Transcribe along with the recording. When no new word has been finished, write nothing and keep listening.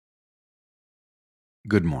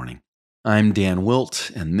Good morning. I'm Dan Wilt,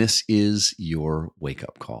 and this is your wake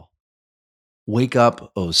up call. Wake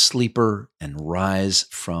up, O sleeper, and rise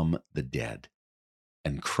from the dead,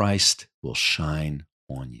 and Christ will shine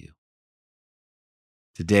on you.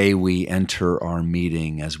 Today, we enter our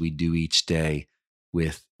meeting as we do each day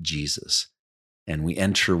with Jesus, and we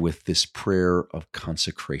enter with this prayer of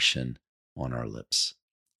consecration on our lips.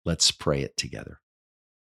 Let's pray it together.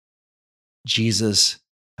 Jesus,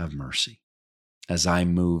 have mercy as I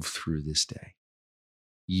move through this day.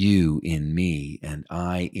 You in me and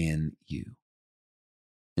I in you.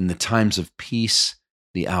 In the times of peace,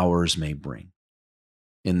 the hours may bring.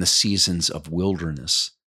 In the seasons of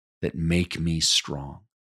wilderness that make me strong.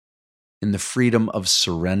 In the freedom of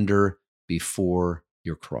surrender before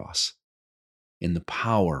your cross. In the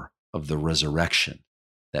power of the resurrection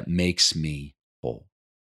that makes me whole.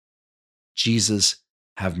 Jesus,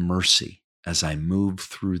 have mercy as I move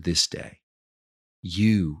through this day.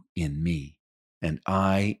 You in me and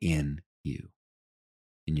I in you.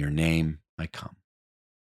 In your name I come.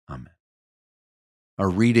 Amen. Our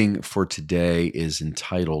reading for today is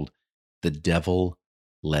entitled, The Devil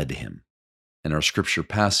Led Him. And our scripture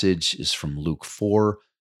passage is from Luke 4,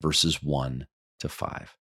 verses 1 to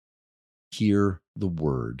 5. Hear the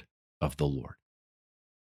word of the Lord.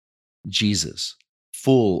 Jesus,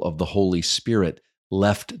 full of the Holy Spirit,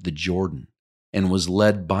 left the Jordan and was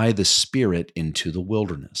led by the Spirit into the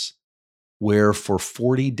wilderness, where for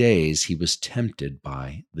 40 days he was tempted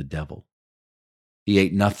by the devil. He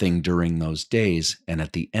ate nothing during those days, and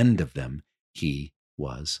at the end of them, he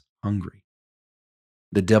was hungry.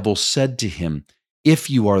 The devil said to him, If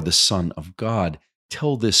you are the Son of God,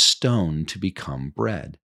 tell this stone to become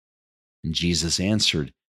bread. And Jesus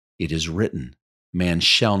answered, It is written, Man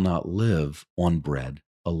shall not live on bread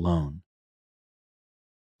alone.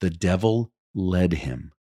 The devil led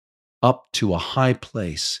him up to a high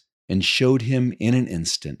place and showed him in an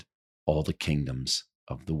instant all the kingdoms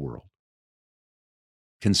of the world.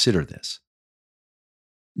 Consider this.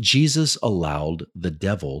 Jesus allowed the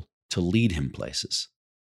devil to lead him places,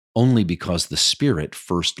 only because the Spirit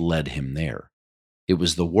first led him there. It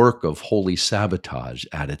was the work of holy sabotage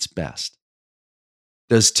at its best.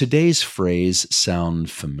 Does today's phrase sound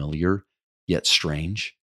familiar, yet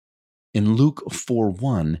strange? In Luke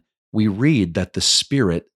 4:1, we read that the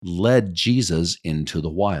Spirit led Jesus into the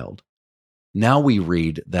wild. Now we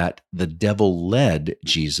read that the devil led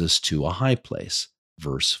Jesus to a high place.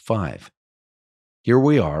 Verse 5. Here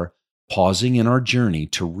we are, pausing in our journey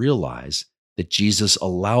to realize that Jesus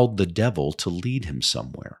allowed the devil to lead him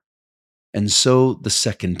somewhere. And so the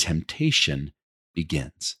second temptation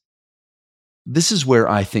begins. This is where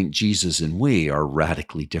I think Jesus and we are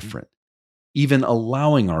radically different. Even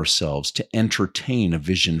allowing ourselves to entertain a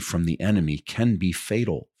vision from the enemy can be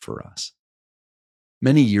fatal for us.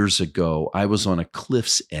 Many years ago, I was on a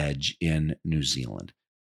cliff's edge in New Zealand.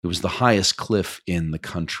 It was the highest cliff in the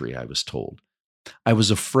country, I was told. I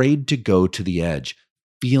was afraid to go to the edge,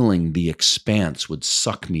 feeling the expanse would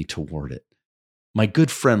suck me toward it. My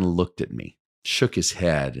good friend looked at me, shook his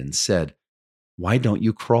head, and said, Why don't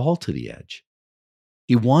you crawl to the edge?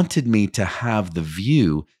 He wanted me to have the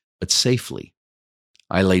view, but safely.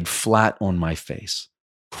 I laid flat on my face,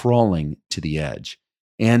 crawling to the edge,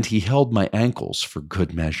 and he held my ankles for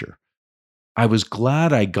good measure. I was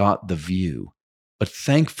glad I got the view, but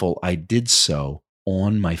thankful I did so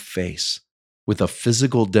on my face, with a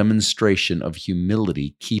physical demonstration of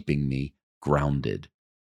humility keeping me grounded.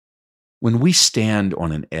 When we stand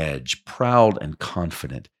on an edge, proud and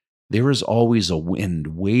confident, there is always a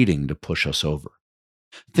wind waiting to push us over.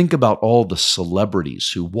 Think about all the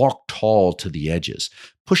celebrities who walk tall to the edges,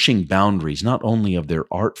 pushing boundaries not only of their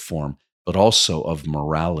art form, but also of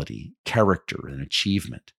morality, character, and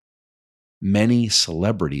achievement. Many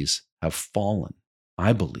celebrities have fallen,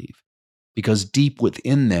 I believe, because deep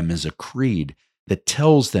within them is a creed that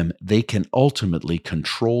tells them they can ultimately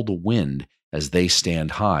control the wind as they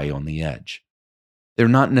stand high on the edge. They're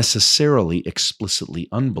not necessarily explicitly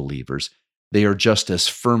unbelievers. They are just as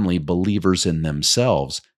firmly believers in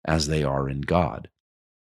themselves as they are in God.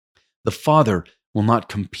 The Father will not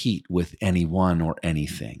compete with anyone or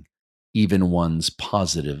anything, even one's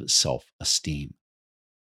positive self-esteem.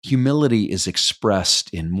 Humility is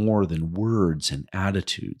expressed in more than words and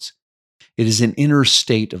attitudes. It is an inner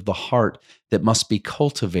state of the heart that must be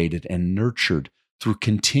cultivated and nurtured through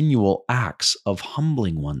continual acts of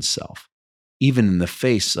humbling oneself, even in the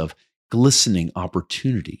face of glistening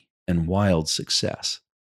opportunity and wild success.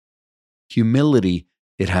 Humility,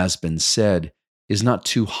 it has been said, is not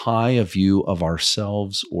too high a view of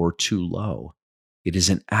ourselves or too low. It is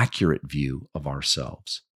an accurate view of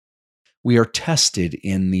ourselves. We are tested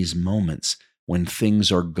in these moments when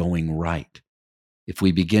things are going right. If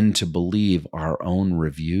we begin to believe our own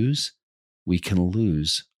reviews, we can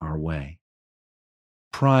lose our way.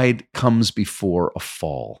 Pride comes before a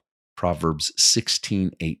fall. Proverbs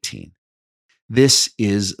 16:18. This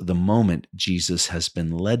is the moment Jesus has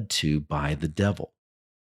been led to by the devil.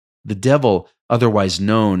 The devil, otherwise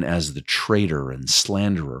known as the traitor and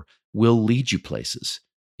slanderer, will lead you places.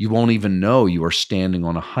 You won't even know you are standing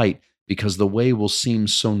on a height because the way will seem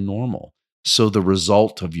so normal. So the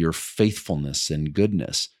result of your faithfulness and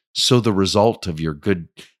goodness, so the result of your good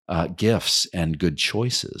gifts and good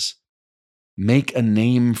choices. Make a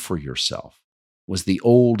name for yourself was the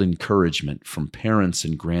old encouragement from parents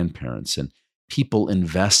and grandparents and people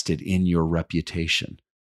invested in your reputation.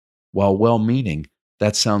 While well-meaning,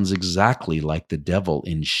 that sounds exactly like the devil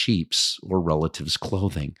in sheep's or relatives'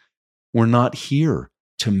 clothing. We're not here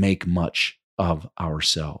to make much of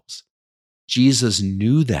ourselves. Jesus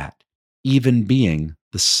knew that, even being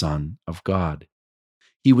the Son of God.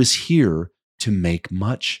 He was here to make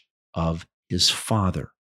much of his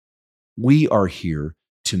Father. We are here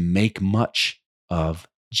to make much of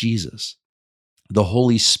Jesus. The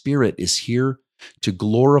Holy Spirit is here to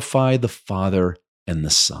glorify the Father and the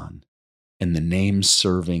Son, and the name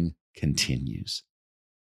serving continues.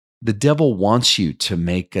 The devil wants you to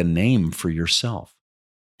make a name for yourself,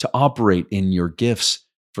 to operate in your gifts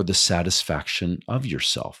for the satisfaction of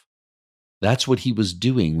yourself. That's what he was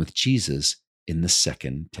doing with Jesus in the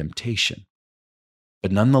second temptation.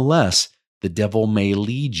 But nonetheless, the devil may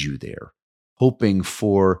lead you there, hoping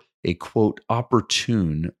for a, quote,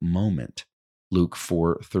 opportune moment, Luke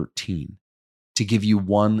 4:13, to give you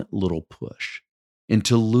one little push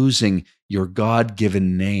into losing your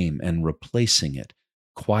God-given name and replacing it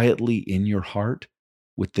quietly in your heart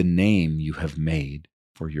with the name you have made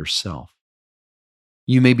for yourself.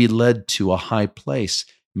 You may be led to a high place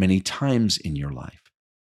many times in your life.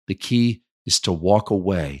 The key is to walk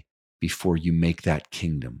away before you make that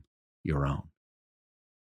kingdom your own.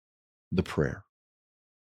 The prayer.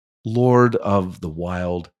 Lord of the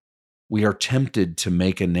wild, we are tempted to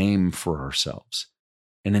make a name for ourselves,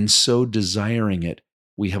 and in so desiring it,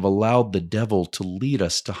 we have allowed the devil to lead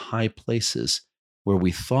us to high places where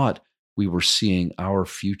we thought we were seeing our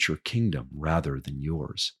future kingdom rather than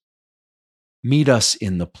yours. Meet us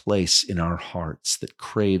in the place in our hearts that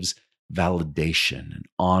craves validation and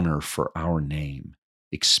honor for our name,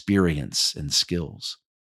 experience, and skills.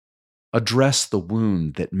 Address the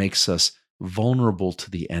wound that makes us vulnerable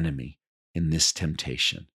to the enemy in this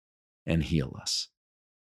temptation and heal us.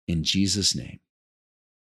 In Jesus' name,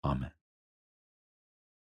 amen.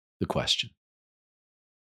 The question.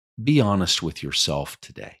 Be honest with yourself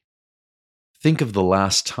today. Think of the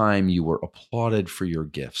last time you were applauded for your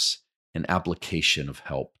gifts and application of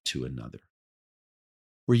help to another.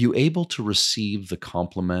 Were you able to receive the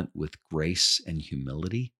compliment with grace and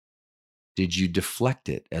humility? Did you deflect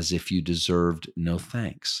it as if you deserved no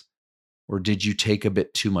thanks? Or did you take a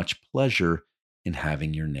bit too much pleasure in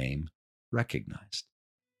having your name recognized?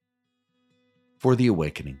 For The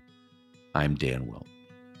Awakening, I'm Dan Wilt.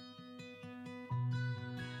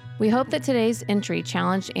 We hope that today's entry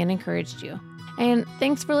challenged and encouraged you. And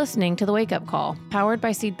thanks for listening to The Wake Up Call, powered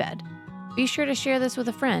by Seedbed. Be sure to share this with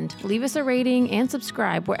a friend, leave us a rating, and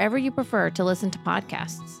subscribe wherever you prefer to listen to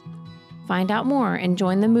podcasts. Find out more and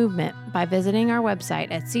join the movement by visiting our website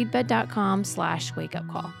at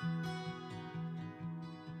seedbed.com/wakeupcall.